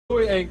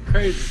story ain't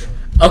crazy.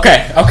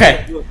 Okay,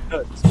 okay.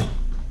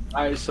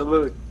 Alright, so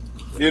look,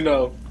 you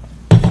know,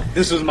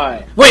 this was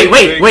my...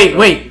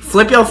 Wait.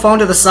 Flip your phone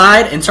to the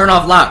side and turn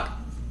off lock.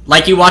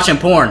 Like you watching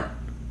porn.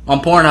 On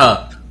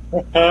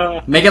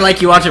Pornhub. Make it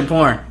like you watching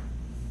porn.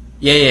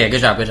 Yeah, good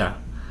job.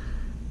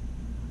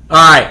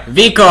 Alright,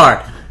 V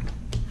card.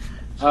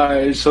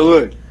 Alright, so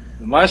look,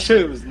 my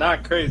shit was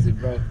not crazy,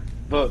 bro.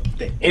 But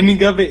the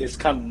ending of it is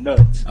kind of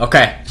nuts.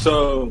 Okay.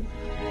 So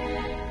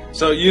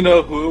you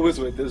know who it was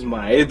with? This was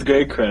my 8th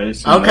grade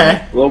crush.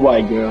 Okay. Little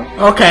white girl.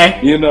 Okay.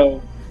 You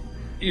know,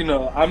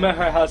 I'm at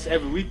her house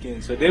every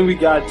weekend. So then we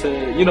got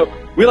to,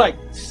 we're like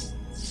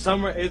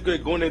summer 8th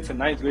grade going into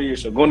 9th grade year,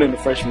 so going into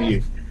freshman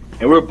year.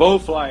 And we're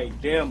both like,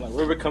 damn, like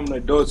we're becoming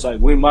adults. Like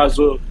we might as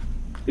well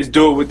just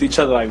do it with each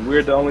other. Like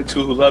we're the only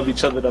two who love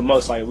each other the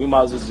most. Like we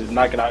might as well just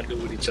knock it out and do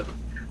it with each other.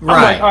 Right.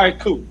 I'm like, all right,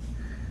 cool.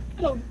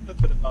 I don't give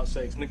a bit about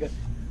sex, nigga.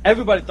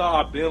 Everybody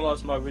thought I been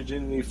lost my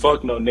virginity.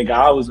 Fuck no, nigga.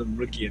 I was a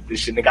rookie at this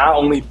shit, nigga. I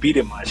only beat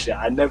in my shit.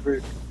 I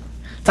never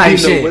Type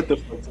didn't know shit. what the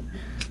fuck.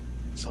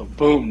 So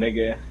boom,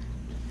 nigga.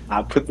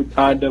 I put the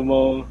condom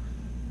on.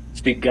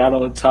 She got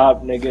on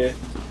top, nigga.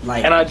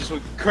 Like, and I just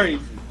went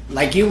crazy.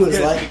 like you was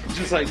like nigga,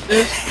 just like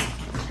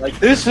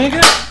this,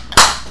 nigga.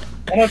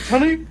 And I'm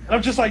telling you,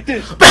 I'm just like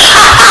this. As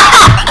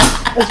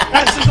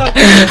fast as I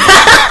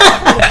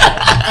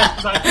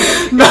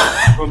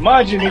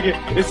Remind you,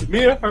 nigga, it's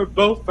me and her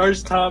both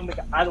first time,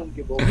 nigga. I don't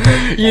give a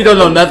fuck. You don't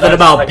know nothing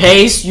about like,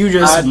 pace. You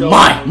just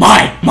mine.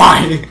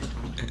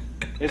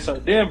 And so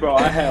then, bro,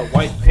 I had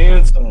white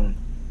pants on,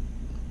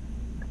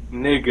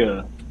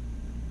 nigga.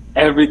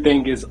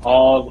 Everything is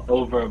all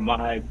over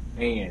my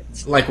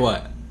pants. Like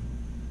what?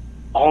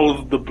 All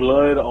of the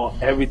blood,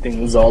 everything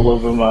was all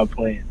over my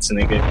pants,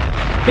 nigga.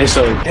 And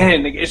so,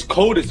 damn, nigga, it's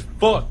cold as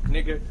fuck,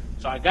 nigga.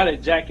 So I got a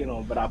jacket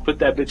on, but I put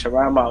that bitch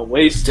around my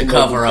waist to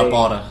cover up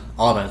all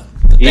the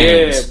things.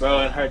 Yeah, bro.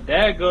 And her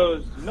dad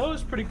goes,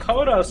 it's pretty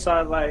cold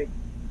outside. Like,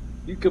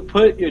 you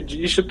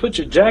should put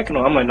your jacket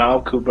on. I'm like, nah,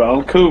 I'm cool, bro.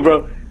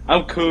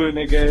 I'm cool,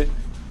 nigga.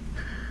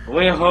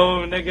 Went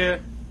home, nigga.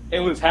 It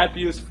was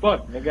happy as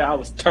fuck, nigga. I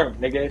was turned,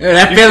 nigga.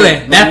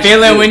 That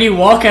feeling when you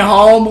walking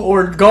home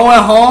or going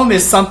home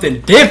is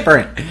something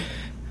different.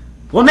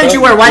 What made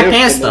you wear white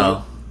pants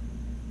though?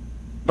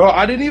 Bro,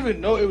 I didn't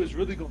even know it was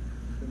really going to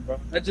happen,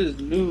 bro. I just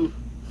knew.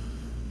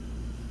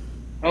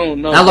 I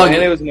don't know. How long?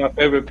 And it was my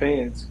favorite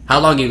pants. How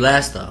long you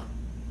last though?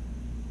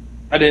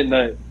 I didn't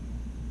know.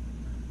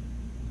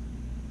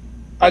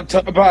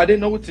 Bro, I didn't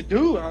know what to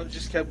do. I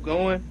just kept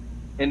going,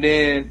 and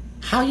then.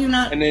 How you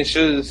not? And then she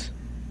was.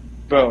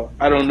 Bro,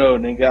 I don't know,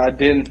 nigga. I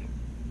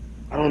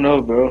don't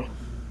know, bro.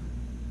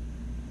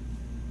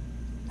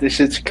 This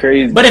shit's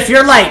crazy. But if you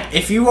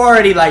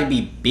already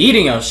be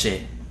beating your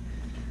shit,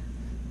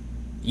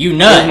 you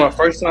nut. This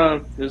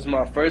is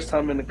my first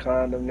time in the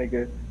condom,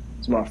 nigga.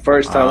 It's my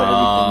first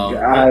time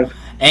in everything.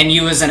 And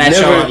you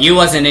wasn't you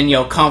wasn't in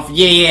your comfort.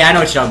 Yeah, I know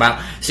what you're talking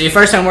about. So your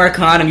first time wearing a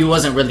condom, you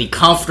wasn't really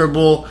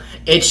comfortable.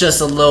 It's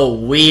just a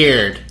little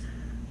weird.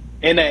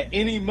 And at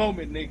any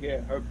moment,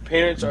 nigga, her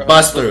parents or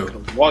bust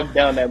through, walk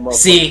down that motherfucker.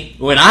 See,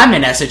 when I'm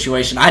in that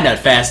situation, I nut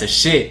fast as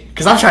shit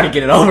because I'm trying to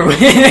get it over with.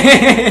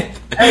 Hey,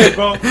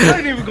 bro, I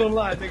ain't even gonna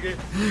lie, nigga,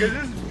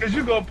 because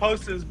you gonna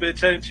post this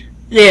bitch, ain't you?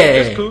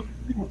 Yeah, that's cool.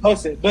 You can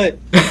post it, but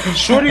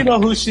Shorty know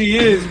who she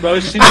is,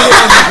 bro. She never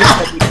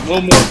let me hit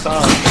one more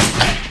time.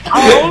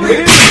 I only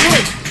hit it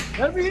once.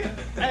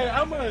 Hey,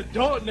 I'm an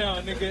adult now,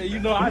 nigga.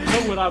 I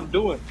know what I'm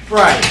doing.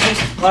 Right. I'm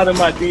sliding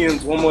my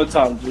DMs one more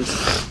time.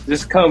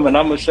 Just come and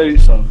I'm gonna show you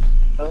something.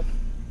 Huh?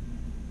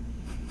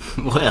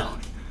 Well,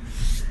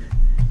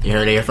 you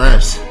heard it here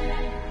first.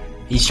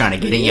 He's trying to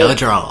get in your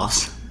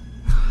draws.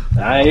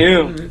 I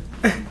am.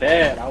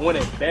 Bad. I want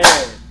it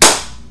bad.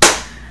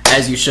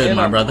 As you should,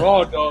 my brother.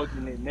 Raw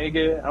dogging it,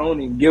 nigga. I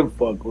don't even give a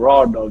fuck.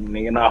 Raw dogging,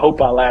 nigga. And I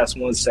hope I last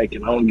 1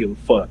 second. I don't give a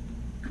fuck.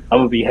 I'm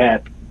gonna be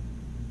happy.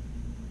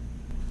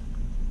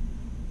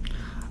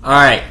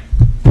 Alright.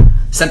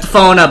 Set the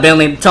phone up,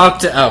 Bentley. Talk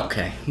to...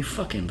 Okay. You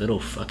fucking little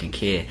fucking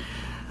kid.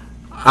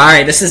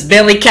 Alright, this is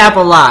Bentley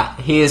Capalot.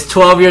 He is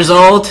 12 years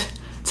old.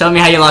 Tell me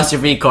how you lost your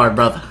V card,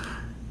 brother.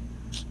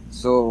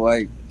 So,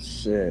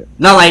 shit.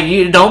 No,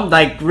 you don't,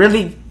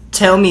 really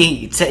tell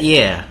me...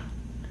 yeah.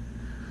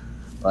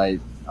 I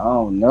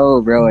don't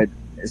know, bro.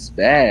 It's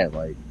bad.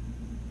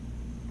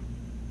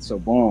 So,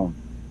 boom.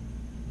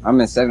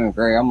 I'm in 7th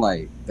grade. I'm,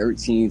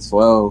 13,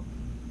 12.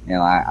 And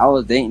I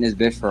was dating this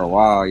bitch for a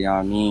while, you know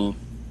what I mean?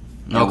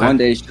 And one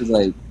day she was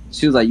like,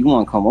 you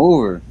wanna come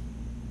over?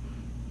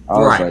 I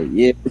was like,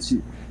 yeah,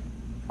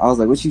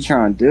 what you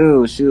trying to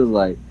do? She was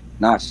like,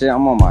 nah, shit,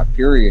 I'm on my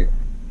period.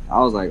 I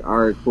was like,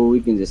 alright, cool,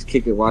 we can just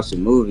kick it, watch a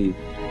movie.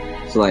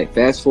 So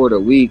fast forward a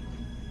week,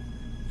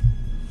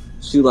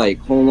 she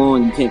hold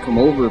on, you can't come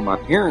over, my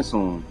parents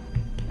home.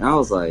 And I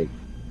was like,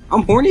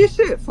 I'm horny as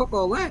shit, fuck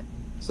all that.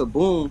 So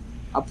boom,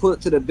 I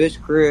put to the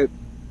bitch crib.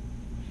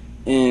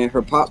 And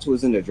her pops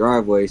was in the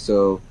driveway,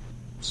 so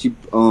she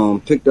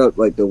picked up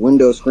the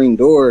window screen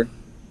door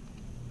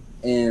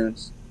and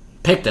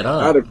picked it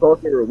up. I had to crawl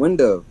through her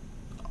window.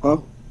 Huh?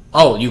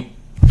 Oh, you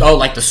Oh,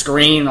 like the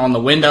screen on the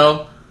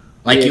window?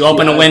 Like Yeah, you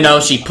open the window,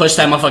 she pushed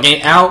that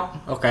motherfucker out?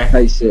 Okay.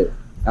 Hey, shit.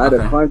 I had to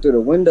Okay. climb through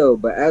the window,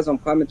 but as I'm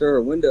climbing through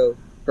her window,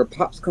 her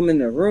pops come in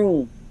the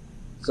room.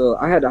 So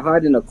I had to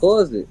hide in the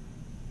closet.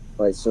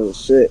 Like, so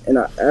shit. And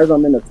as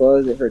I'm in the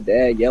closet, her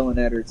dad yelling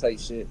at her type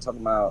shit,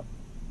 talking about,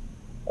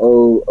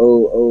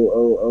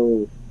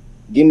 oh,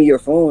 give me your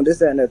phone, this,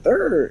 that, and the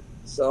third.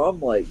 So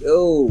I'm like,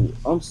 yo,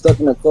 I'm stuck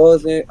in the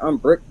closet. I'm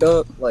bricked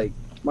up. Like,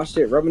 my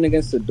shit rubbing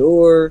against the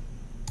door.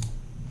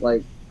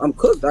 Like, I'm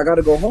cooked. I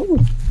gotta go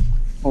home.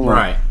 Hold on.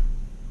 Right.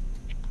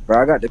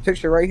 Bro, I got the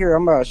picture right here.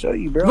 I'm about to show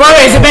you, bro.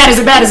 Wait, is it bad? Is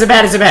it bad? Is it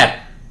bad? Is it bad?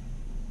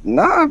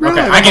 Nah, bro.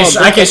 Okay,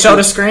 I can show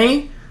the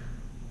screen?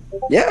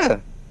 Yeah.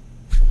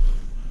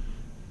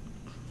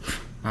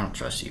 I don't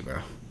trust you, bro.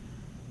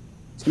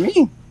 It's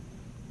me.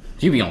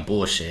 You be on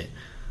bullshit.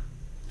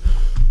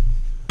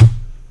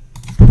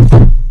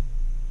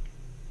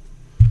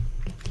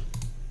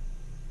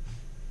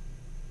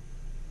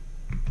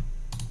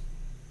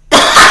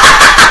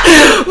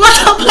 What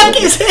the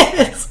fuck is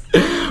this?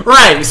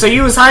 Right, so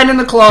you was hiding in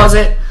the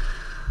closet.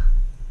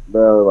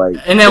 Bro, like,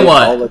 And then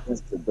what? all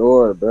against the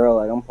door, bro.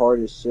 Like, I'm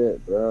hard as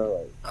shit, bro.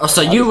 Like, Oh,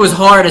 so you was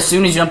hard as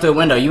soon as you jumped through the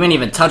window. You ain't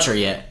even touch her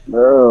yet.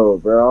 bro,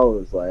 I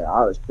was like,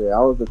 I was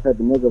the type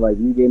of nigga, like,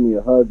 you gave me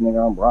a hug,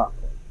 nigga, I'm rock.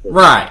 Like,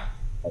 Right.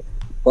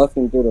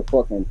 busting through the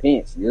fucking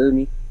pants, you hear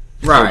me?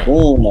 Right. So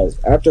boom, like,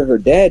 after her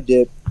dad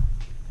dipped,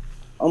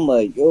 I'm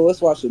like, yo,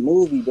 let's watch a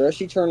movie, bro.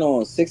 She turned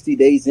on 60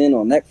 Days In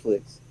on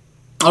Netflix.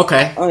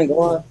 Okay. I ain't gonna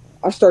lie.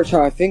 I start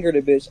trying to finger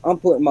the bitch. I'm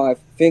putting my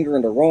finger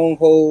in the wrong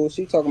hole.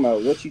 She talking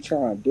about what you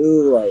trying to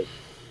do. Like,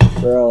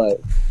 bro, like,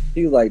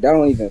 she was like, that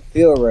don't even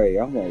feel right.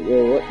 I'm like,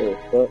 yo, what the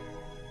fuck?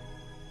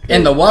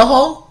 In the what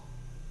hole?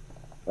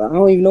 I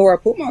don't even know where I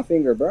put my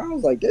finger, bro. I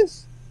was like,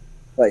 this.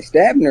 Like,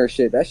 stabbing her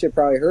shit. That shit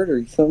probably hurt her.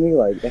 You feel me?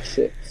 Like, that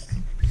shit.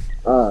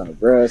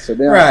 Bro. So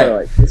then I started,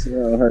 like, kissing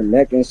her on her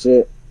neck and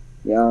shit.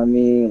 You know what I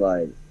mean?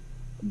 Like,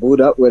 boot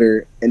up with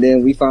her. And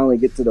then we finally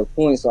get to the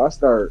point. So I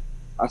start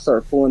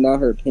pulling down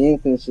her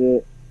pants and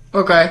shit.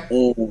 Okay.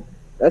 And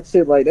that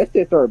shit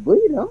started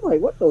bleeding. I'm like,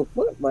 what the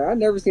fuck? Like, I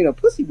never seen a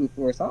pussy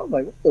before. So I was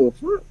like, what the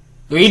fuck?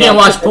 Well, you didn't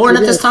watch porn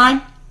at this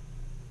time?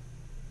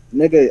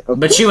 Nigga,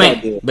 But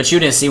you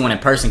didn't see one in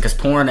person because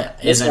porn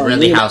isn't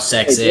really how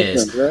sex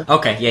is.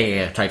 Okay,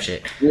 yeah, type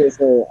shit. Yeah,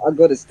 so I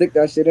go to stick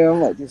that shit in. I'm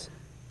like,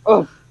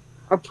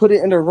 I put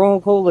it in the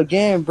wrong hole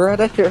again, bro.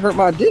 That shit hurt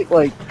my dick.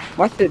 Like,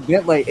 my shit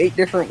bent like 8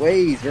 different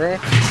ways, bro.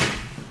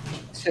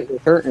 That shit was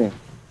hurting.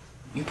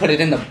 You put it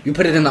in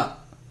the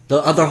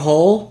other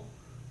hole?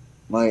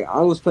 Like,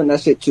 I was putting that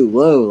shit too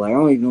low. Like, I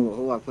don't even know what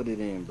hole I put it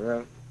in,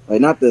 bro.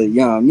 Like, not the,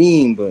 you know what I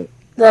mean, but.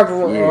 Yeah.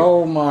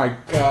 Oh my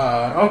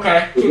god.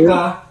 Okay, keep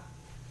going.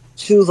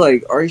 She was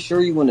like, are you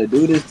sure you want to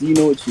do this? Do you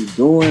know what you're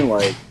doing?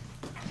 Like,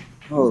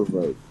 I was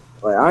like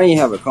I ain't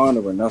have a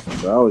condom or nothing,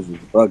 bro. I was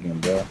just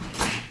bugging, bro.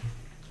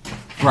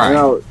 Right. And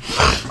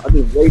I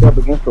just laid up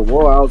against the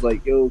wall. I was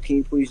like, yo, can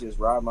you please just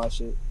ride my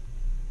shit?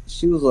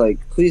 She was like,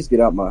 please get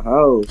out my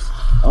house.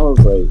 I was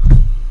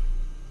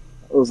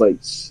like,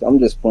 I'm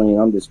just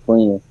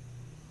playing.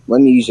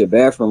 Let me use your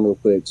bathroom real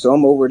quick. So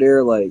I'm over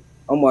there, like,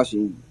 I'm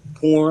watching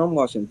porn. I'm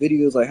watching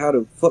videos, like, how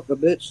to fuck a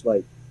bitch.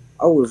 Like,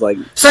 I was like.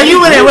 So you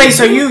went away.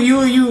 So you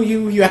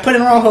put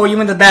in the wrong hole. You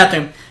went to the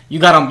bathroom. You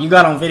got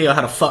on video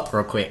how to fuck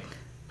real quick.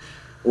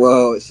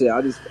 Well, shit,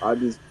 I just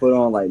put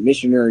on like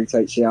missionary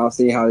type shit. I'll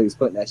see how he was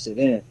putting that shit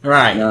in.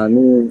 Right. You know what I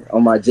mean?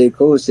 On my J.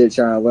 Cole shit,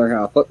 trying to learn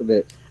how to fuck a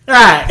bit.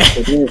 Right.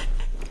 So then,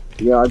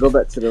 yeah, I go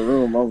back to the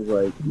room. I was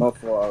like, my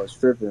fault, I was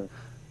tripping.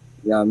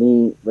 You know what I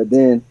mean? But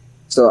then,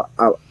 so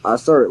I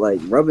started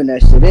like rubbing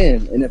that shit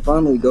in, and it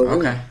finally go in.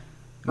 Okay.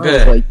 I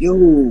Good. was like,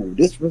 yo,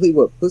 this really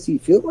what pussy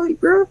feel like,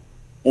 bro?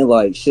 And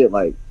like shit,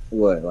 like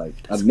what? Like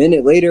a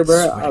minute later,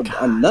 bro, I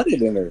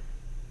nutted in her.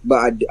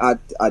 But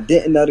I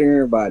didn't nut in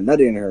her, but I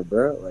nutted in her,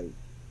 bro. Like,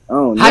 I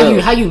don't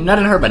know. How you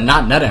nutting her but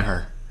not nutting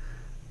her?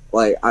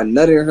 Like, I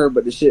nutted in her,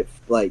 but the shit,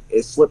 like,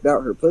 it slipped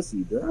out her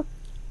pussy, bro.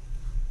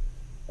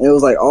 And it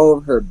was like all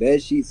of her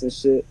bed sheets and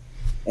shit.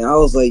 And I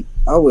was like,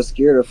 I was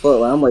scared of fuck.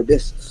 Like, I'm like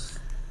this,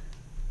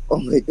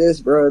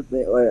 bro. I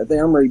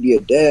think I'm ready to be a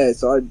dad.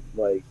 So I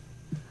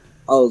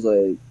was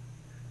like,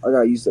 I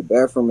gotta use the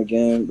bathroom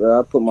again, bro.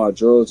 I put my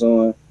drawers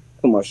on,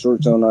 put my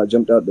shorts on. I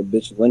jumped out the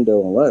bitch window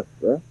and left,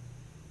 bro.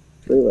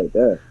 Straight like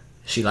that.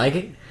 She like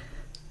it?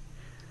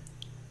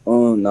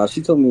 Nah,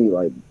 she told me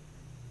like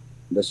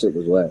that shit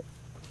was whack.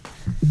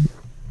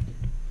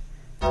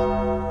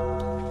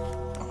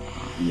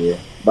 Yeah,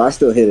 but I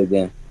still hit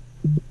again.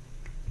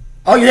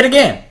 Oh, you hit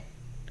again?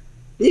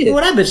 Yeah.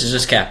 Well, that bitch is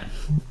just capping.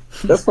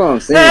 That's what I'm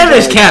saying. That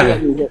bitch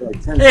capping.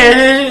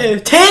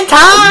 Like 10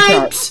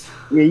 times.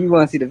 Yeah, you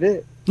want to see the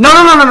vid? No.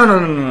 You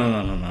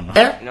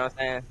know what I'm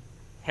saying?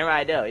 Him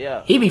right there,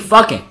 yeah. He be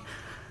fucking.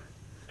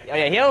 Oh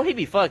yeah, he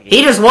be fucking.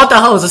 He just want the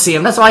hoes to see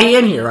him. That's why he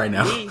in here right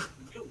now.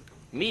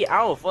 Me, I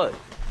don't fuck.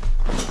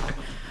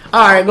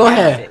 All right, go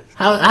ahead.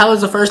 How was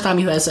the first time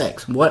you had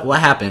sex? What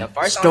happened? The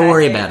first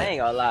Story time I had about sex, I it. ain't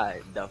gonna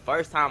lie. The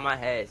first time I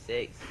had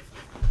sex,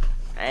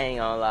 I ain't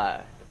gonna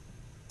lie.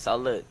 So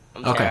look,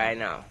 I'm telling you right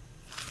now.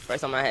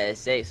 First time I had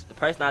sex, the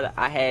person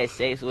I had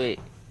sex with,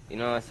 you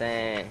know what I'm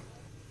saying?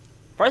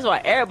 First of all,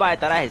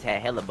 everybody thought I just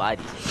had hella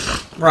bodies.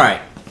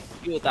 Right.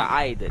 People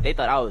thought they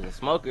thought I was a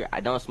smoker. I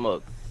don't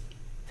smoke.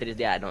 To this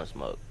day, I don't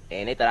smoke.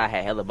 And they thought I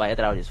had hella bodies.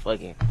 They thought I was just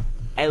fucking.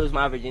 I lose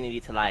my virginity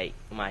to like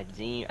my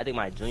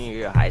junior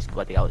year of high school.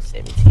 I think I was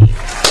 17.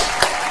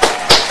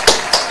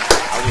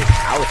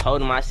 I was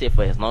holding my shit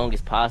for as long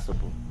as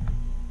possible.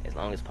 As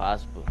long as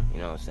possible. You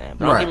know what I'm saying?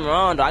 But don't get me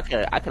wrong, though. I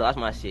could lost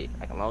my shit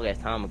like a long ass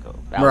time ago.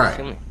 But I was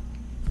chilling.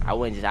 I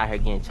wasn't just out here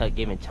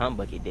giving chum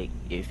bucket dick.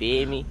 You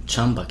feel me?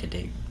 Chum bucket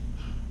dick.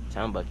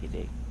 Chum bucket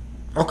dick.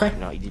 Okay. You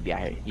know, you just be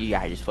out here. You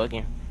out here just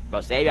fucking.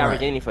 Bro, save your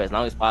virginity for as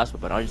long as possible.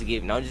 But don't just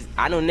give.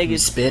 I know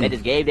niggas that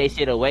just gave their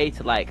shit away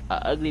to like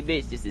a ugly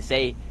bitch just to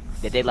say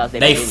that they lost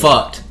their virginity. They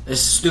fucked. It's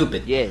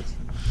stupid. Yes.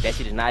 That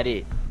shit is not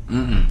it.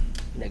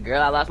 The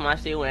girl I lost my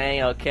shit with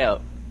ain't no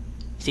kelp.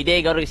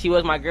 She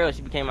was my girl.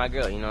 She became my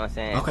girl. You know what I'm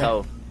saying? Okay.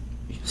 So,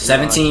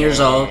 17 years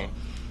old.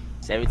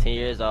 17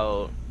 years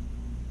old.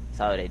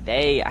 So the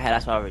day I had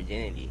lost my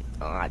virginity,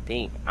 I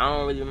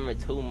don't really remember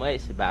too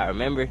much, but I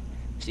remember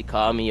she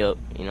called me up.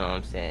 You know what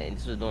I'm saying?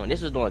 This was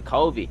during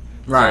COVID.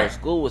 Right. So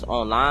school was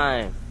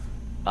online.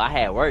 But I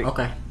had work.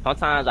 Okay.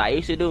 Sometimes I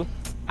used to tell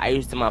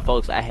my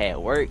folks I had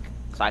work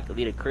so I could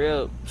leave the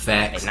crib.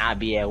 Facts. And not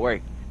be at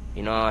work.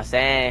 You know what I'm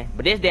saying?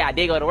 But this day I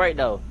did go to work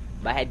though.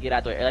 But I had to get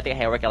out there early. I think I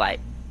had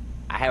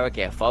work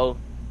at 4.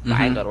 But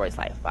I didn't go to work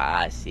till like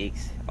 5,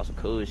 6 on some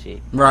cool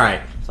shit.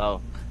 Right.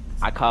 So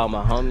I called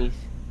my homies.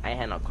 I ain't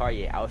had no car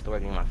yet. I was still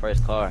working in my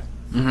first car.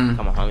 Called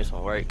my homies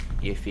from work.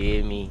 You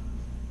feel me?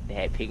 They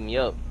had picked me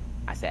up.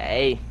 I said,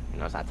 hey, you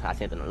know, so I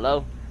sent them the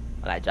low.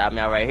 I like, drop me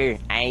out right here.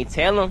 I ain't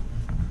tell them.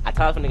 I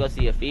told them to go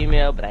see a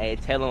female, but I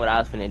ain't tell them what I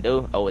was finna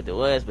do or what it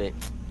was. But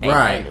they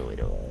knew what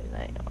it was.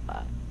 I ain't gonna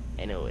lie.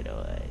 They knew what it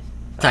was.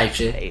 So type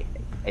shit.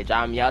 They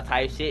dropped me out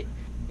type shit.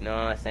 You know what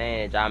I'm saying?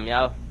 They dropped me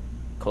out.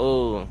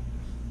 Cool.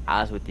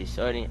 I was with this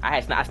shorty.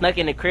 I snuck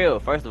in the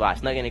crib. First of all, I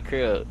snuck in the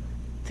crib.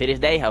 To this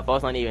day, her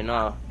folks don't even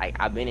know. Like,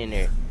 I've been in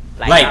there.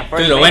 Like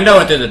through the window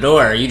or through the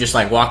door? Or you just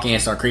like walk in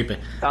and start creeping?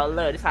 So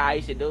look, this is how I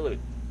used to do it.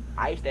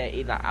 I used to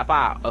either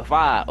if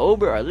I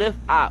Uber or Lyft,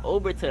 I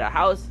Uber to the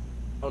house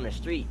on the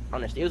street.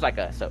 It was like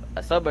a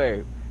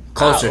suburb.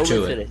 Closer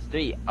to it. the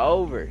street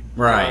over.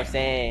 Right. You know what I'm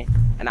saying?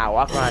 And I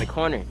walk around the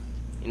corner.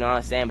 You know what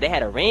I'm saying? But they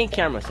had a Ring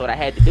camera, so what I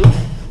had to do,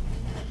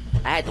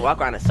 I had to walk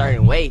around a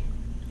certain way.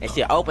 And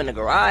shit, open the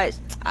garage.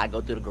 I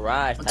go through the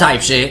garage.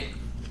 Type shit.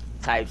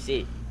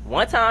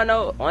 One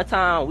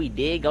time we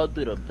did go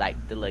through the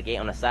little gate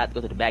on the side to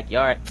go to the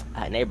backyard.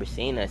 Her neighbor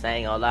seen us. I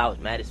ain't gonna lie, I was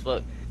mad as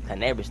fuck. Her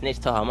neighbor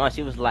snitched, told her mom.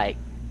 She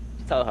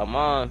told her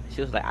mom,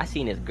 I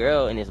seen this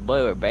girl and this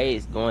boy with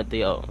braids going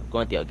through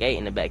your gate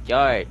in the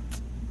backyard.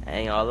 I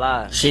ain't gonna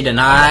lie. She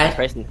denied?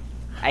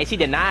 She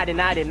denied.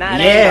 Yeah. I ain't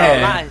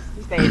gonna lie.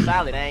 She stayed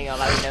solid. I ain't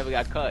gonna lie, we never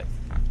got caught.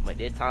 But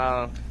this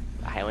time,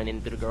 I went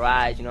in through the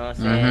garage, you know what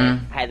I'm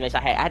saying? I had to make sure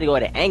I had to go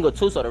at an angle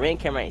too so the Ring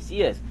camera ain't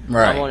see us.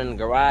 Right. I went in the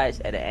garage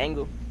at an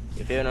angle.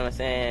 You feel what I'm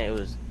saying? It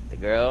was the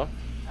girl,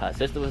 her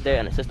sister was there,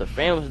 and her sister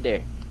friend was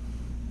there.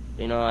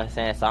 You know what I'm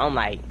saying? So I'm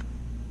like,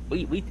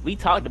 we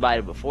talked about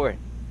it before.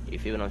 You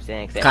feel what I'm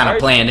saying? Kind of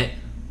planned it.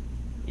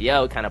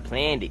 Yeah, we kind of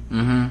planned it.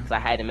 Cause I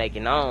had to make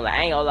it known. Like,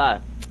 I ain't gonna lie,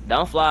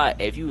 don't fly.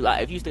 If you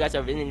still got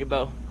your virginity,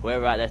 bro,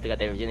 whoever out there still got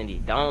their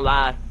virginity, don't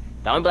lie.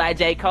 Don't be like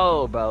J.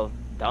 Cole, bro.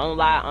 Don't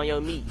lie on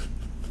your meat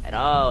at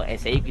all and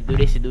say you can do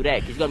this and do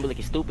that. Cause you're gonna be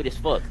looking stupid as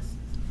fuck.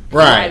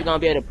 Right. You're not even gonna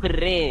be able to put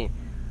it in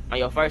on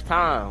your first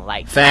time.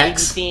 Like,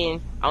 facts.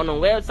 seeing on them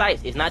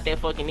websites, it's not that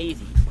fucking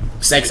easy.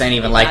 Sex ain't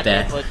even like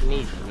that. It's not that fucking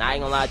easy. Not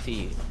even gonna lie to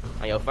you.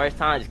 On your first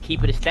time, just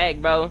keep it a stack,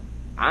 bro.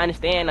 I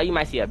understand. Though, you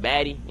might see a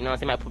baddie. You know what I'm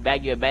saying? Might put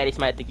back you a baddie.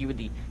 Somebody think you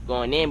really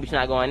going in, but you're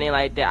not going in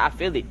like that. I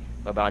feel it.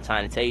 But I'm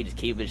trying to tell you, just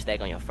keep it a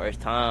stack on your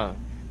first time.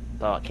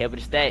 So I kept it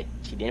a stack.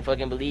 She didn't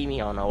fucking believe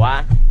me. I don't know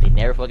why. They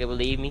never fucking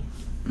believe me.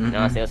 You know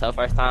what I'm saying? It was her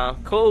first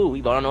time. Cool.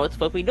 We both don't know what the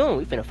fuck we doing.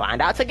 We finna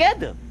find out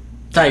together.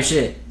 Type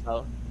shit.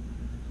 So,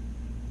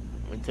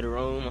 went to the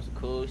room on some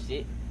cool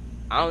shit.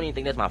 I don't even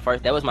think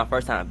that was my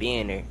first time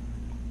being there.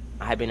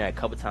 I had been there a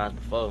couple times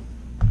before.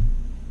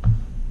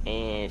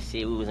 And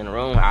shit, we was in the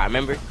room. I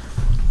remember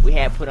we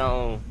had put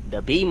on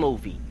the B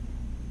movie.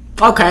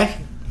 Okay.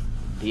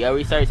 Do your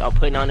research on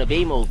putting on the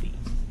B movie.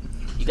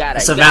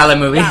 It's a valid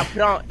movie.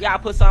 Y'all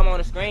put something on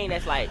the screen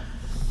that's like,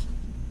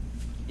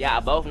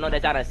 y'all both know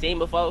that y'all done seen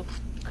before.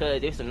 Cause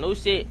there's some new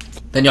shit.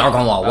 Then y'all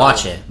gonna wanna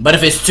watch it. But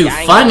if it's too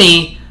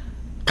funny,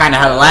 kinda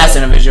how the last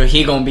individual,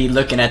 he gonna be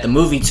looking at the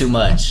movie too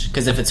much.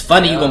 Cause if it's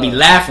funny, you gonna be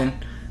laughing.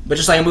 But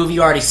just like a movie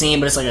you already seen,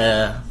 but it's like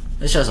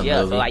it's just a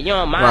movie. So like you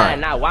don't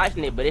mind not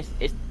watching it, but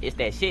it's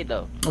that shit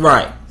though.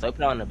 Right. So we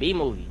put on the B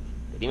movie.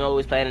 The B movie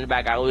was playing in the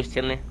back. I was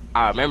chilling.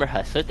 I remember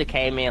her sister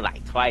came in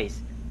like twice.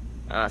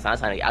 So I was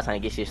trying to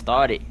get shit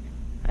started.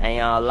 I ain't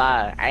gonna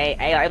lie.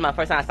 It's my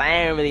first time, so I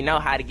ain't really know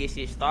how to get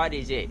shit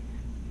started yet.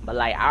 But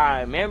like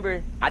I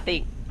remember, I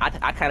think I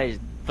kind of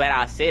just flat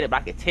out said it, but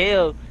I could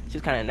tell she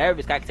was kind of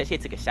nervous. Cause I could tell she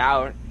took a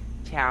shower.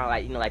 She had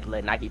like like the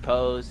little Nike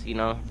pose, do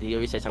your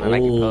research on the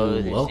Nike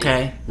pose. And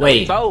okay. shit.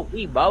 Wait.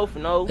 We both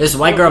know. This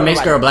white girl,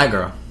 mixed girl, black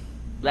girl.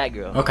 black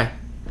girl. Okay.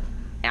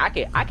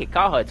 And I could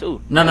call her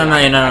too. No,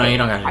 you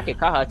don't got to. I could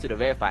call her too to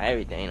verify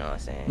everything. You know what I'm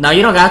saying? No,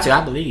 you don't got to.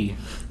 I believe you.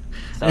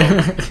 So, you know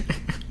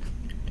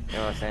what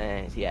I'm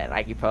saying? She had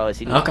Nike Pro.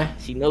 She knew, Okay.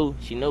 She knew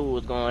what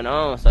was going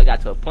on. So it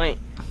got to a point.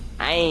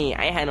 I ain't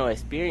had no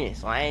experience,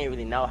 so I ain't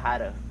really know how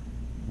to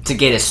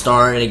get it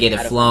started, to get it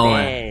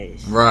flowing.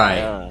 Finesse. Right.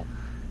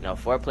 You know,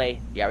 foreplay.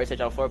 You got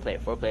research on foreplay.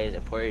 Foreplay is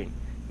important.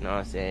 You know what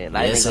I'm saying? A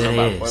lot Yes, of it things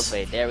about is.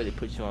 foreplay. They really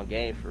put you on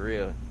game for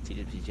real. Teach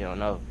you what you don't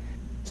know.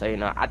 So, you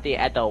know, I think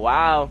after a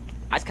while,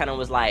 I just kind of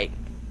was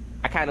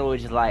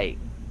just like,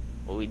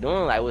 what we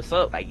doing? Like, what's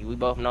up? Like, we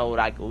both know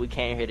like what we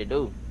came here to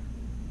do.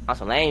 On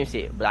some lame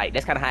shit. But, like,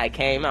 that's kind of how it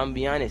came out, I'm going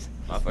to be honest.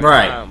 My first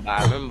time. But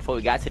I remember before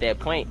we got to that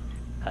point,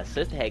 her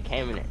sister had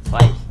came in there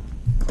twice.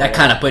 That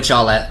kind of put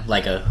y'all at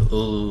like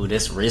ooh,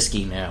 this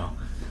risky now.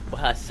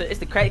 Well, it's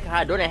the credit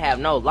card door didn't have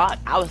no lock.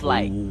 I was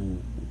like,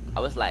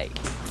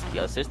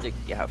 yo, sister,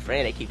 her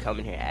friend, they keep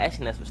coming here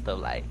asking us for stuff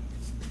like,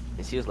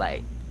 and she was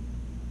like,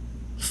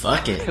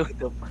 fuck it.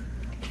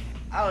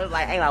 I was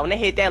like, ain't like when they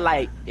hit that,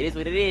 like, it is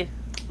what it is.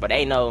 But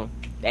they know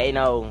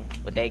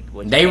what they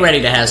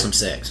ready to have some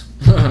sex.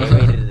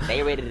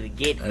 they ready to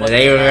get.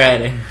 They were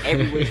ready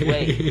every which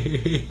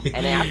way.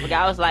 And then I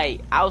forgot. I was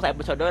like,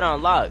 but your door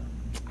don't lock.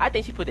 I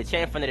think she put the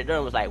chair in front of the door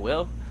and was like,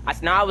 well,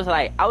 I was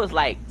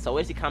like, so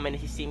when she come in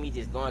and she see me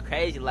just going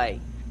crazy, like,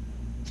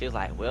 she was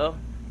like, well,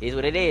 it's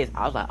what it is.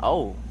 I was like,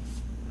 oh,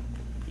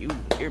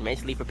 you're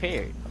mentally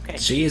prepared. Okay.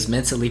 She is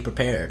mentally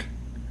prepared.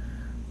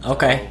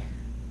 Okay.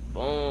 So,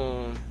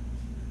 boom.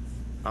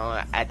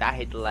 After I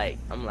hit the light,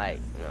 I'm like,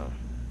 you know,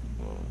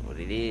 what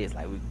it is,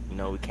 like,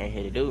 we came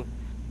here to do.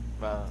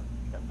 Bro,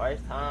 the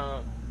first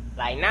time,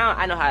 like, now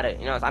I know how to,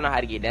 I know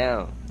how to get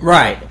down.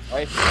 Right. Like, the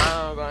first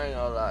time, bro, you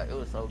know, like, it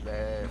was so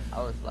bad.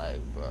 I was like,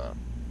 bro.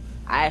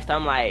 I asked her,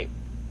 I'm like,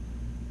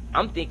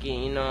 I'm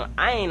thinking,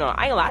 I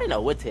didn't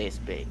know what to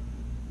expect.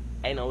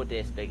 I didn't know what to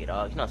expect at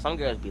all. You know, some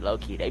girls be low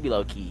key. They be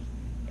low key.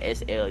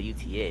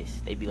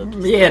 SLUTS. They be low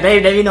key. Yeah, they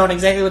be knowing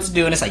exactly what to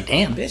do, and it's like,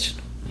 damn, bitch.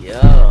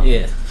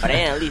 Yeah. But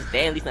they at least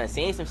done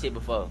seen some shit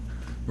before.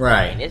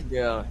 Right. And this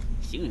girl,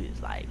 she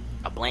was like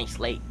a blank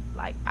slate.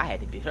 Like, I had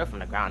to build her from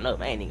the ground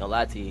up. I ain't even gonna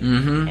lie to you.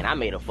 Mm-hmm. And I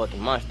made a fucking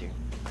monster.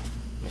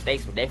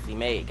 Mistakes were definitely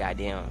made,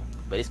 goddamn.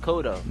 But it's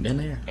cool though. Been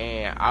there.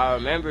 And I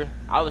remember,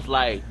 I was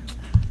like,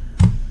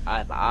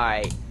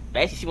 alright.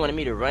 Basically, she wanted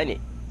me to run it.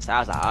 So I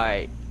was like,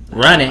 alright.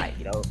 Run it? Like,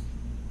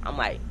 I'm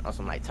like, on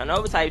some like turn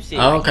over type shit.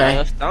 Oh, like, okay.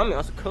 Your stomach,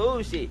 on some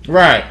cool shit.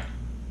 Right.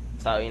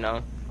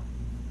 So,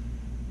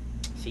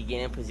 she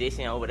get in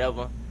position or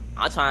whatever.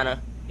 I'm trying to,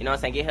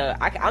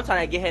 I'm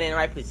trying to get her in the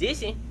right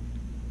position.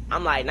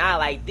 I'm like, nah,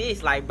 like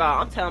this, like, bro,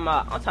 I'm trying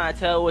to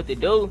tell her what to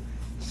do.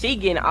 She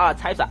getting all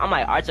types of, I'm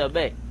like, arch her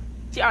back.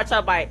 She arch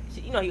her back,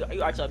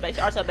 you arch her back. She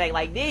arch her back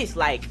like this,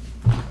 like,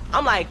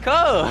 I'm like,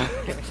 cool.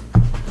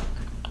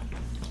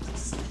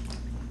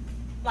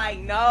 Like,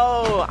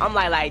 no. I'm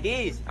like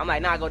this. I'm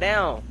like, nah, go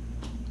down.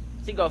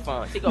 She go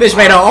Bitch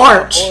made an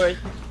arch.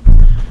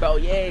 Bro,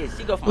 yeah,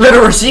 she go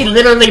from She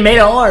literally made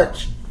an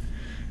arch.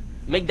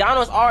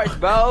 McDonald's arch,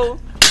 bro.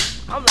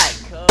 I'm like,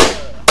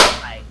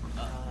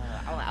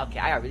 okay,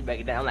 I gotta really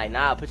break it down. I'm like,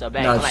 nah, put your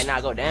back. No, I'm like, nah,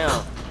 go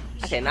down.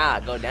 I said, nah,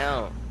 go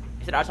down.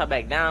 I said, arch her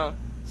back down.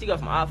 She go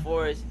from all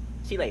fours.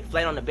 She like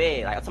flat on the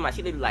bed. Like, I'm talking about,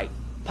 she literally like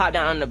pop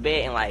down on the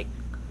bed and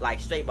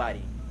like straight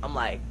body. I'm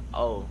like,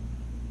 oh.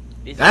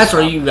 That's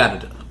where you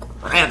gotta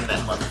grab that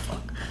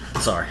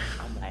motherfucker. Sorry.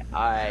 I'm like,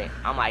 alright.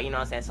 I'm like, you know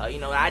what I'm saying? So, you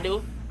know what I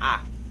do?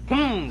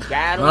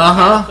 Grab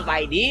them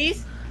like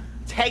these.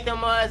 Take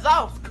them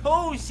off.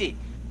 Cool shit.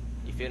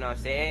 You feel what I'm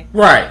saying?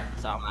 Right.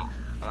 So I'm like,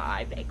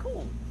 alright, they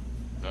cool.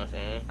 You know what I'm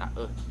saying?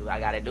 Do what I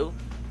gotta do.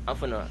 I'm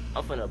finna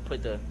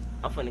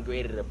get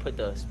ready to put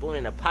the spoon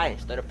in the pot and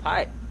stir the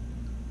pot.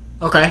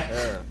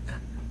 Okay.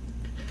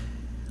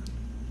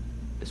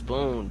 The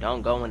spoon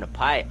don't go in the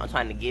pot. I'm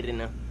trying to get in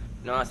the, you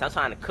know what I'm saying? I'm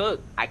trying to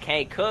cook. I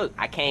can't cook.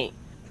 I can't,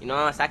 you know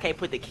what I'm saying? I can't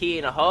put the kid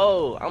in the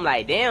hole. I'm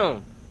like,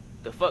 damn,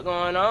 the fuck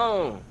going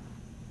on?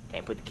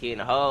 Can't put the kid in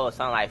the hole.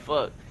 So I'm like,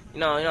 fuck. You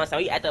know what I'm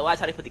saying? After a while,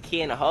 try to put the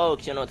kid in the hole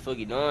because you don't know what the fuck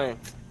you're doing.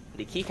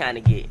 The key kind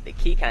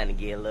of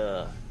get a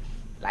little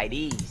like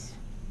these.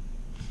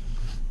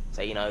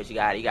 So you know what you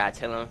gotta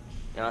tell them.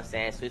 You know what I'm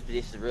saying? Switch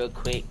positions real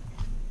quick.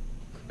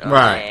 You know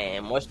right.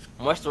 And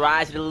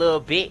moisturize it a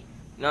little bit.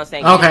 You know what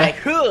I'm saying?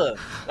 Okay.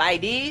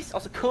 Like these on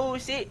some cool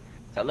shit.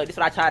 So look, this is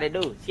what I try to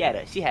do. She had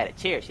a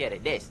chair. She had a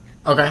desk.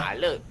 Okay. Alright,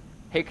 look.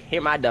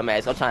 Here my dumb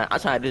ass. I'm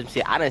trying to do some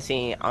shit I done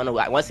seen on the,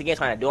 like, once again,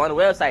 trying to do on the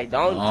website.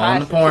 Don't try on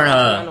the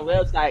Pornhub on the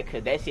website,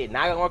 cause that shit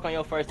not gonna work on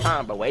your first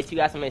time. But wait till you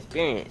got some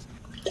experience.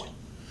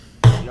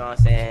 You know what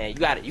I'm saying?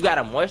 You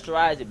gotta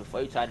moisturize it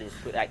before you try to just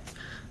put like,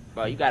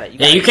 bro. You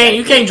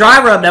can't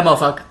dry rub that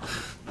motherfucker.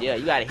 Yeah,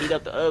 you gotta heat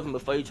up the oven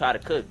before you try to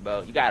cook,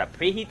 bro. You gotta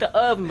preheat the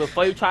oven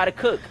before you try to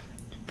cook.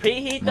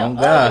 Preheat the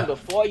oven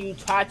before you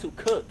try to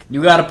cook.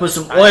 You gotta put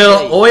some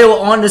oil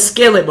on the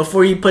skillet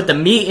before you put the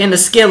meat in the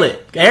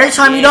skillet. Every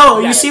time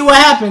you see what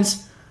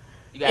happens.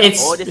 You gotta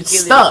oil the skillet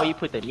stuck before you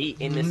put the meat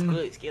in the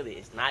skillet.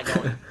 It's not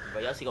going,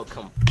 bro. Your shit gonna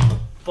come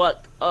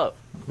fucked up.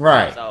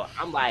 Right. So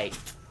I'm like,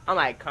 I'm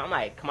like, come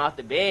out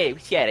the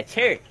bed. She had a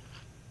chair.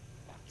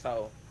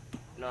 So,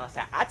 you know what I'm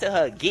saying? I tell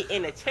her, get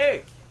in the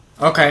chair.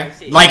 Okay.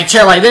 Like a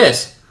chair like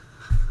this.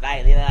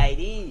 Like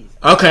these.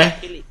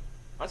 Okay.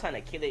 I'm trying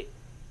to kill it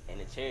in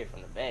the chair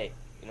from the back.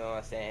 You know what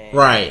I'm saying?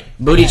 Right.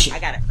 Booty. I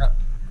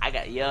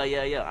got yo.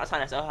 I'm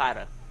trying to show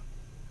her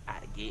how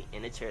to get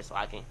in the chair so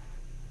I can.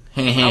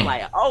 I'm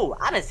like, oh,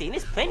 I done seen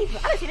this plenty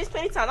times.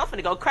 I'm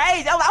finna go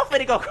crazy. I'm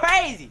finna go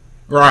crazy.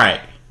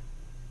 Right.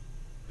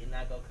 Did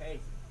not go crazy.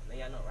 Let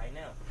y'all know right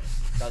now.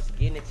 So she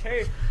get in the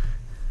chair. You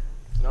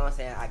know what I'm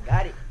saying? I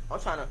got it. I'm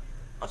trying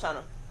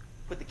to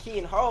put the key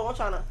in the hole. I'm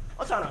trying to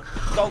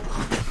go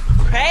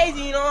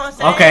crazy. You know what I'm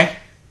saying? Okay.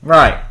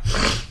 Right.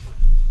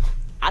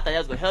 I thought that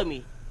was gonna help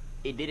me.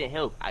 It didn't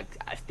help. I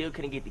still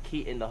couldn't get the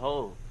key in the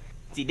hole.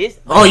 See this?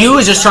 Oh, you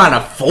was just trying to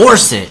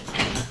force it.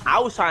 I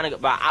was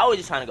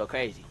just trying to go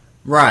crazy.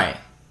 Right.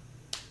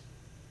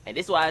 And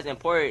this is why it's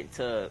important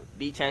to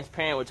be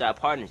transparent with your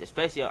partners,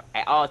 especially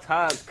at all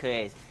times.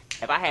 Cause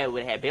if I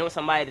would have been with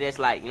somebody that's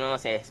like, you know what I'm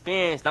saying,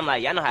 experienced, I'm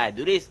like, y'all know how to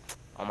do this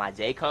on my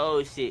J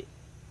Cole shit.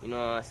 You know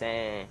what I'm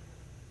saying?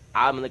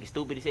 I've been looking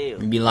stupid as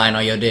hell. You be lying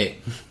on your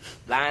dick.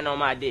 Lying on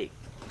my dick.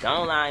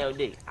 Don't lie on your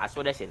dick. I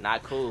swear that shit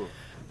not cool.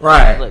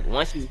 Right. Look,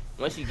 once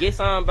you get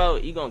some, bro,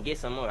 you gonna get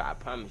some more. I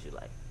promise you.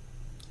 Like,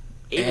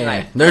 even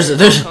like there's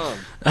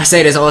I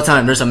say this all the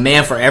time. There's a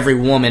man for every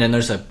woman, and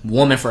there's a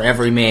woman for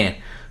every man.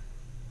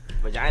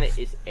 Vagina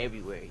is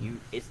everywhere.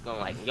 It's gonna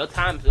like your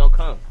time is gonna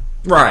come.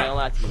 Right. I ain't gonna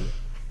lie to you.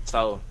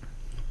 So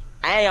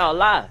I ain't gonna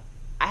lie.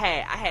 I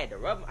had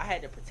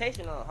the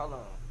protection on. Hold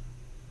on.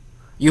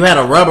 You had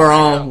a rubber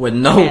on with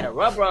no. I had a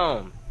rubber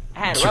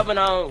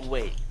on.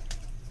 Wait,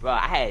 bro.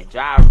 I had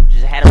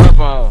just had a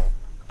rubber on.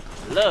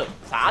 Look,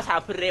 so I was trying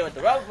to put it in with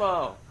the rubber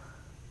on.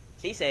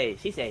 She say,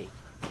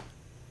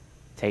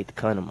 take the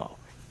condom off.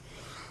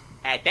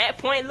 At that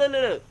point,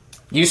 look.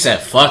 You said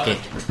fuck it.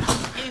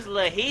 She was a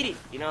little heated,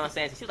 you know what I'm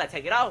saying? So she was like,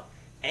 take it off.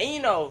 And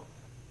you know,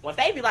 when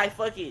they be like,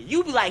 fuck it,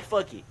 you be like,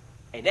 fuck it.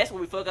 And that's when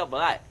we fuck up a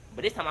lot.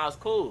 But this time I was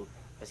cool.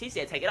 But she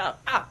said, take it off.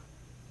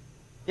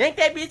 Yank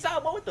that bitch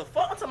out, boy. What the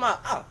fuck? I'm talking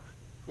about,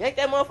 yank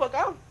that motherfucker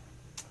out.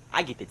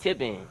 I get the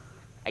tip in.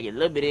 I get a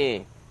little bit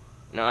in.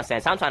 You know what I'm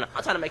saying? So I'm trying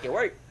to make it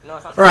work. You know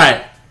what I'm saying?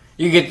 Right.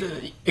 You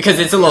get because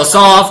it's a little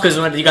soft because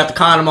when you got the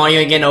condom on, you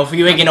ain't get no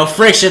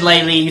friction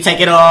lately. You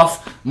take it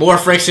off, more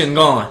friction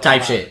gone,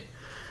 type shit.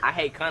 I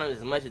hate condoms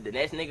as much as the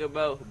next nigga,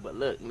 bro. But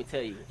look, let me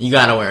tell you, you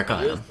gotta wear a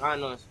condom. Real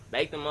condoms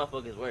make them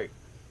motherfuckers work.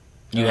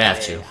 You have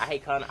to. I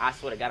hate condoms. I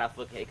swear to God, I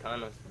fucking hate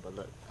condoms. But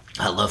look,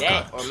 I love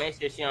that, condoms. or make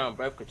sure she on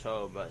birth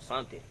control, bro.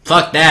 Something.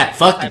 Fuck that.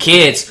 Fuck the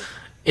kids.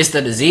 It's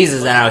the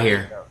diseases out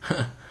here.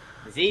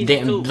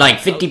 Diseases like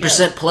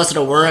 50% plus of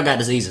the world got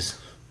diseases.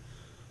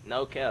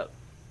 No cap.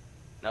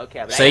 So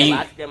I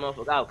lock them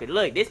motherfuckers out. Cause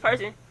look, this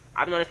person,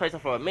 I've known this person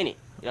for a minute.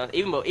 You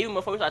know, even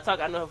before we started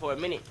talking, I know her for a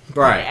minute.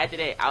 Right. And after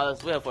that, I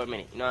was with her for a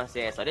minute. You know what I'm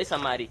saying? So this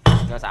somebody, you know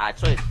what I'm saying, I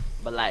trust.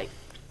 But like,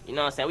 you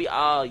know what I'm saying? We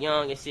all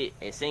young and shit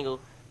and single.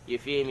 You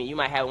feel me? You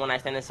might have one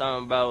night stand or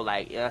something, bro.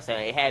 Like, you know what I'm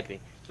saying? It happened.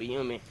 We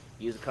human.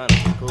 Use a condom.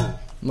 Cool.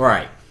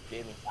 Right. You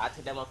feel me? I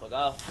took that motherfucker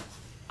off.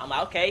 I'm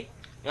like, okay.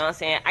 You know what I'm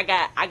saying? I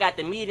got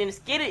the meat in the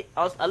skitty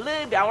a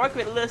little bit. I work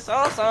with a little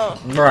song.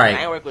 Right.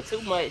 I ain't work with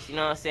too much. You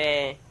know what I'm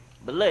saying?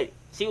 But look,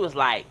 she was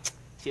like,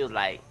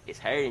 it's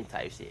hurting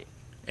type shit.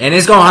 And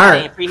it's gonna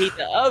hurt. And preheat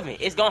the oven.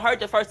 It's gonna hurt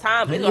the first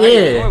time, but it's gonna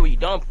hurt more when you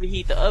don't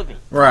preheat the oven.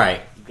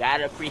 Right. You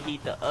gotta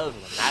preheat the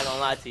oven. I'm not gonna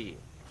lie to you.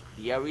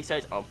 Do your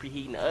research on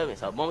preheating the oven.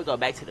 So when we go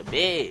back to the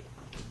bed.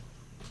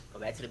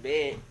 You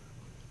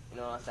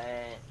know what I'm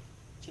saying?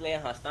 She lay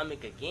on her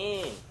stomach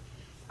again.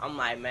 I'm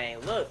like,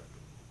 man, look.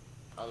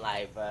 I'm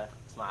like, bro,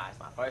 it's my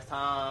first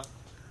time.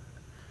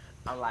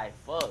 I'm like,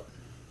 fuck.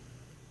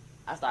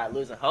 I started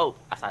losing hope.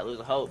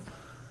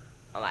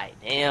 I'm like,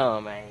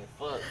 damn, man,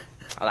 fuck.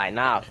 I'm like,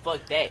 nah,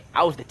 fuck that.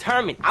 I was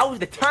determined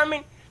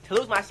to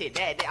lose my shit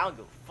that day. I don't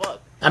give a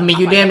fuck. I mean,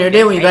 you damn near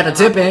did when you got the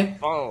tip in.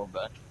 Phone,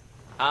 bro.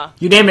 Huh?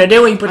 You damn near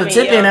did when you put the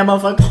tip in that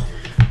motherfucker.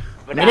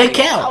 But I mean, they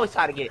count. I was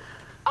trying to get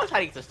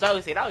some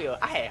strokes in. I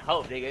had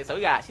hope, nigga. So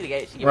she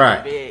gave me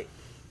right. the bed.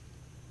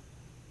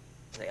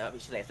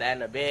 She like sat in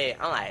the bed.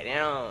 I'm like,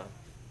 damn.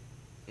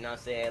 You know what I'm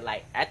saying?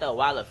 Like after a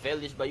while of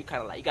failures, bro, you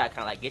gotta kind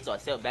of like get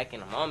yourself back in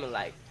the moment.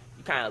 Like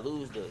you kind of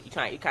lose you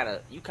kind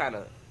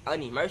of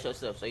unimmerse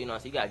yourself. So you know,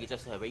 so you gotta get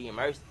yourself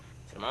re-immersed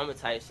to the moment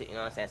type shit. You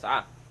know what I'm saying? So you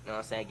know what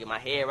I'm saying? Get my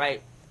head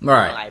right.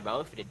 Right. I'm like, bro,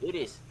 I'm finna do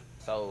this.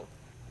 So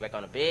back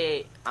on the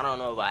bed. I don't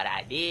know what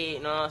I did.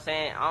 You know what I'm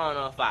saying? I don't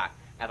know if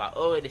I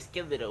oiled the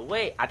skillet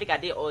away. I think I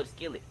did oil the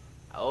skillet.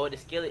 I oiled the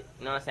skillet.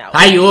 You know what I'm saying?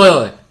 How you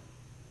oil it?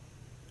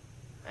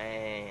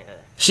 And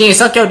she ain't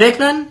suck your dick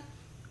none?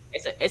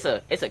 It's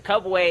a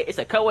couple ways. It's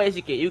a couple ways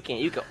you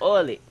can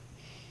oil it.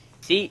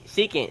 She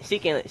can. You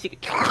know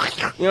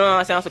what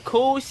I'm saying? On some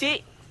cool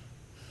shit.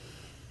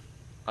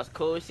 You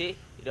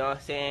know what I'm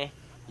saying?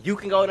 You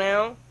can go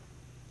down.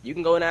 She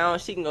can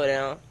go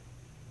down.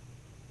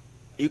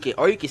 You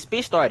can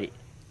spit start it.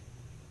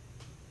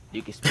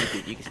 You can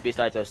spit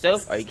start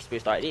yourself, or you can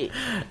spit start it.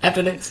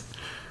 After this.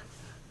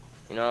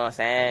 You know what I'm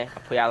saying? I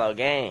put y'all on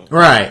game.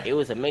 Right. It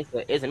was a mix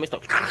of.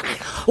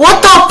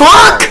 What the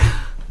fuck?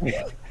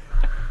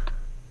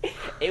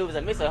 It was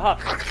a mix of her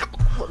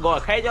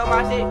going crazy on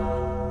my shit.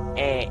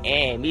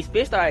 And me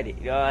spit started.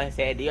 You know what I'm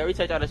saying? Do your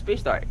research on the spit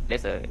start.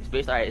 That's a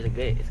spit start is a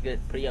good. It's good.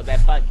 Put in your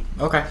back pocket.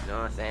 Okay. You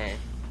know what I'm saying?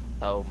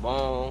 So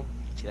boom,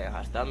 she like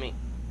her stomach.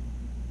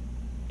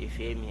 You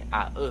feel me?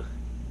 That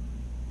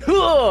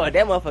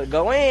motherfucker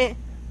go in.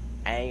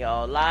 I ain't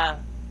gonna lie.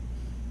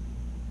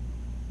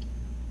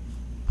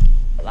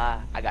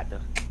 I got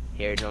to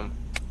hear them.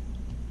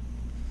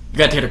 You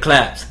got to hear the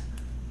claps.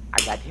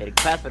 I got to hear the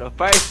clap for the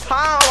first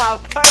time. My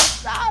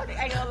first time.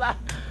 I ain't gonna lie.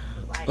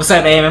 Like, What's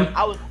up, Amen?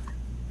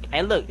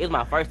 And look, it's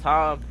my first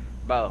time,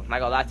 bro. I'm not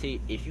gonna lie to you.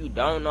 If you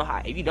don't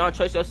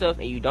trust yourself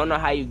and you don't know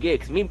how you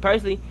get, cause me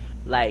personally,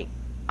 like,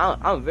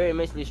 I'm very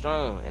mentally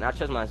strong and I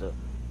trust myself.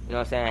 You know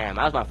what I'm saying?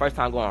 That was my first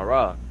time going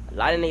raw. A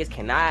lot of niggas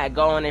cannot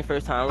go on their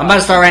first time raw. I'm about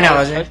to start right now,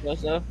 Roger.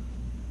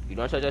 You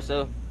don't trust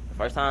yourself the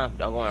first time,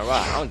 don't go in raw.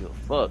 I don't give a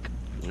fuck.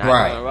 Not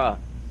Right. going raw.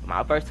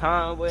 My first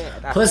time, boy.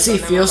 Pussy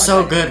feels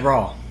so good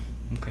raw.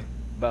 Okay.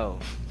 Bro.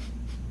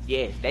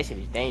 Yes, that shit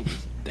is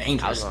dangerous.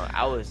 Dangerous. I ain't gonna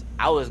lie,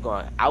 I was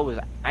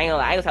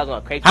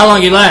going crazy. How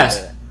long you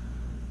last?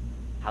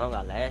 How long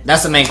I last?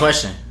 That's the main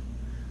question.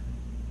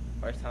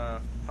 First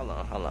time. Hold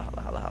on.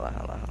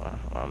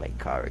 I'll make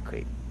a call real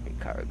quick.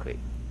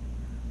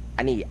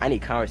 I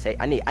need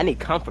conversation. I need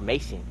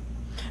confirmation.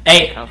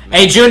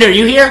 Hey, Junior,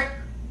 you here?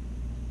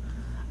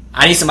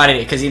 I need somebody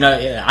because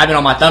I've been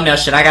on my thumbnail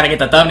shit. I gotta get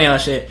the thumbnail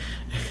shit.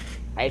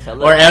 Hey, so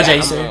look, Or LJ,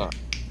 you see?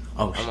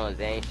 I'm on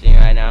Zane shit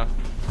right now.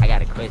 I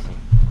got a question.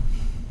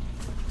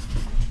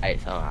 Hey,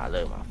 so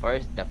look,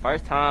 your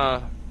first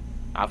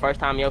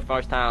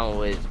time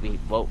was we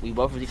both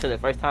was each other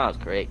first times,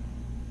 correct?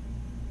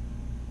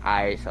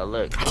 Alright, so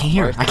look. I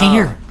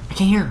can't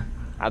hear.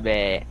 I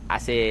bet I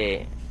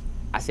said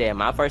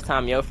my first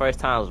time, your first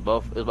time was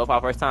both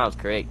our first times,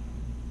 correct?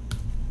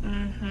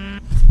 Mm-hmm.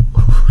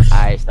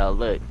 Alright, so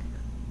look.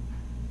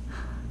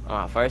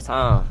 On my first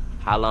time,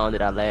 how long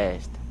did I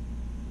last?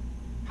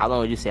 How long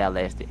would you say I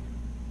lasted?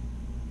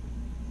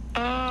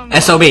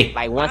 SOB.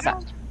 Like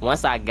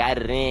once I got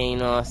it in, you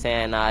know what I'm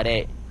saying, all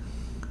that.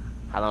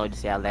 How long would you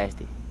say I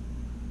lasted?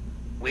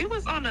 We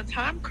was on a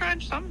time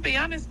crunch, so I'm gonna be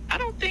honest, I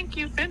don't think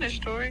you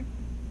finished, Tori.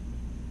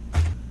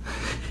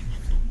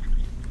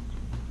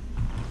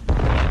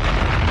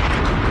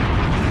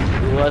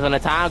 We was on a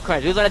time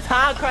crunch. Yes,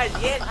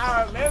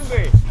 I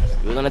remember.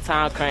 We was on a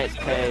time crunch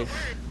because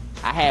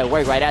I had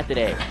work right after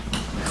that.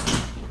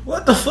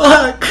 What the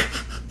fuck?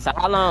 So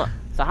how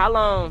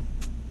long?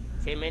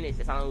 10 minutes,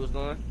 that's how long it was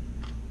going?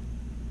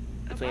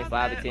 Between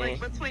 5 and 10? Like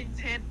between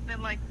 10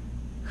 and I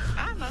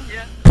don't know,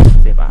 yeah.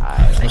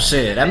 Oh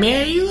shit, I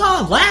mean, you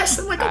all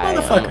lasting like a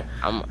motherfucker.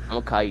 I'm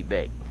gonna call you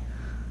back.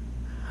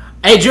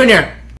 Hey, Junior.